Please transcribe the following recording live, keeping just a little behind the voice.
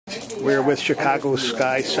We're with Chicago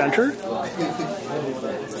Sky center,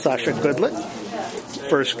 Sasha Goodlett.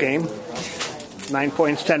 First game, 9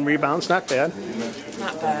 points, 10 rebounds, not bad.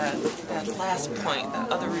 Not bad. That last point,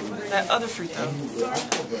 that other free throw.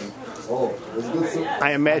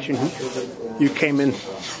 I imagine you came in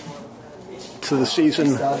to the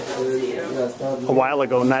season a while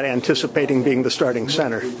ago not anticipating being the starting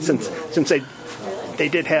center, since they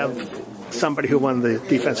did have somebody who won the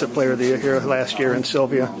Defensive Player of the Year last year in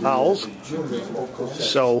Sylvia Fowles.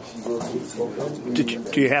 So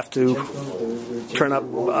do you have to turn up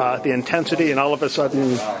the intensity and all of a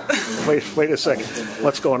sudden, wait a second,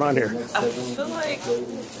 what's going on here? I feel like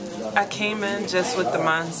I came in just with the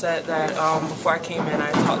mindset that before I came in,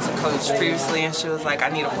 I talked to Coach previously, and she was like, I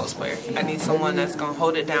need a post player. I need someone that's going to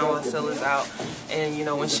hold it down while Scylla's out. And, you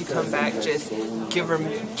know, when she come back, just give her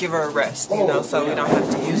a rest, you know, so we don't have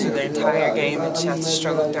to use her the entire game and she has to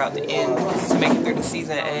struggle throughout the end to make it through the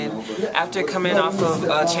season. And after coming off of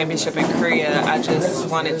a championship in Korea, I just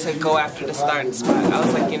wanted to go after the starting spot. I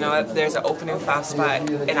was like, you know, there's an opening 5 spot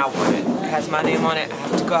and I want it. It has my name on it. I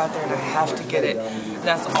have to go out there and I have to get it.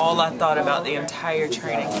 That's all I thought about the entire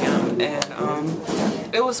training camp. And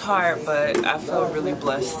it was hard, but I feel really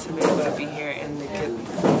blessed to be able to be here and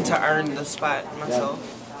to earn the spot myself.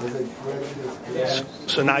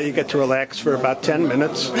 So now you get to relax for about 10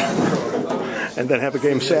 minutes and then have a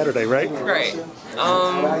game Saturday, right? Right.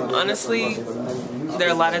 Honestly, there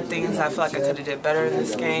are a lot of things I feel like I could have did better in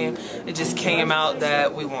this game. It just came out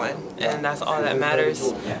that we won, and that's all that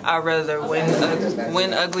matters. I'd rather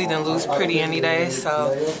win ugly than lose pretty any day.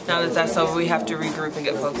 So now that that's over, we have to regroup and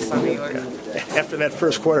get focused on New York. After that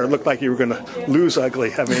first quarter, it looked like you were going to lose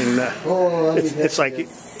ugly. I mean, it's like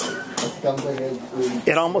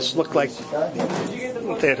it almost looked like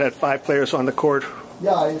they had 5 players on the court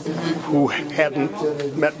who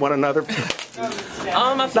hadn't met one another.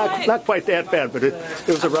 Not quite that bad, but it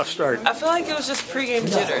was a rough start. I feel like it was just pregame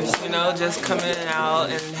jitters, you know, just coming out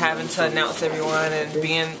and having to announce everyone and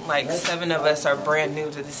being like 7 of us are brand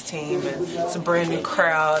new to this team and it's a brand new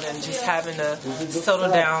crowd and just having to settle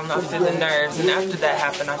down after the nerves. And after that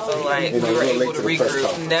happened, I feel like we were able to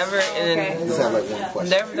regroup.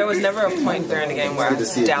 There was never a point during the game where I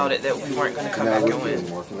doubted that we weren't going to come back and win.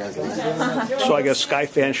 So I guess Sky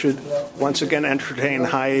fans should once again entertain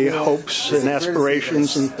high hopes and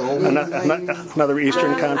aspirations and another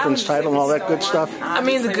Eastern Conference title and all that good stuff. I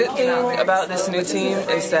mean, the good thing about this new team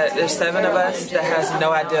is that there's 7 of us that has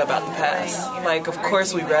no idea about the past. Like, of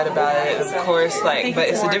course we read about it, of course, like, but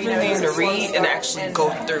it's a different thing to read and actually go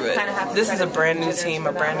through it. This is a brand new team,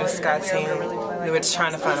 a brand new Sky team. We're just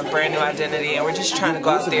trying to find a brand new identity, and we're just trying to go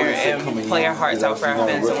out there and play our hearts out for our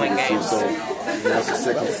fans and win games.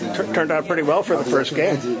 Turned out pretty well for the first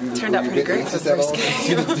game. Turned out pretty great for the first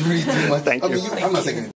game. Thank you.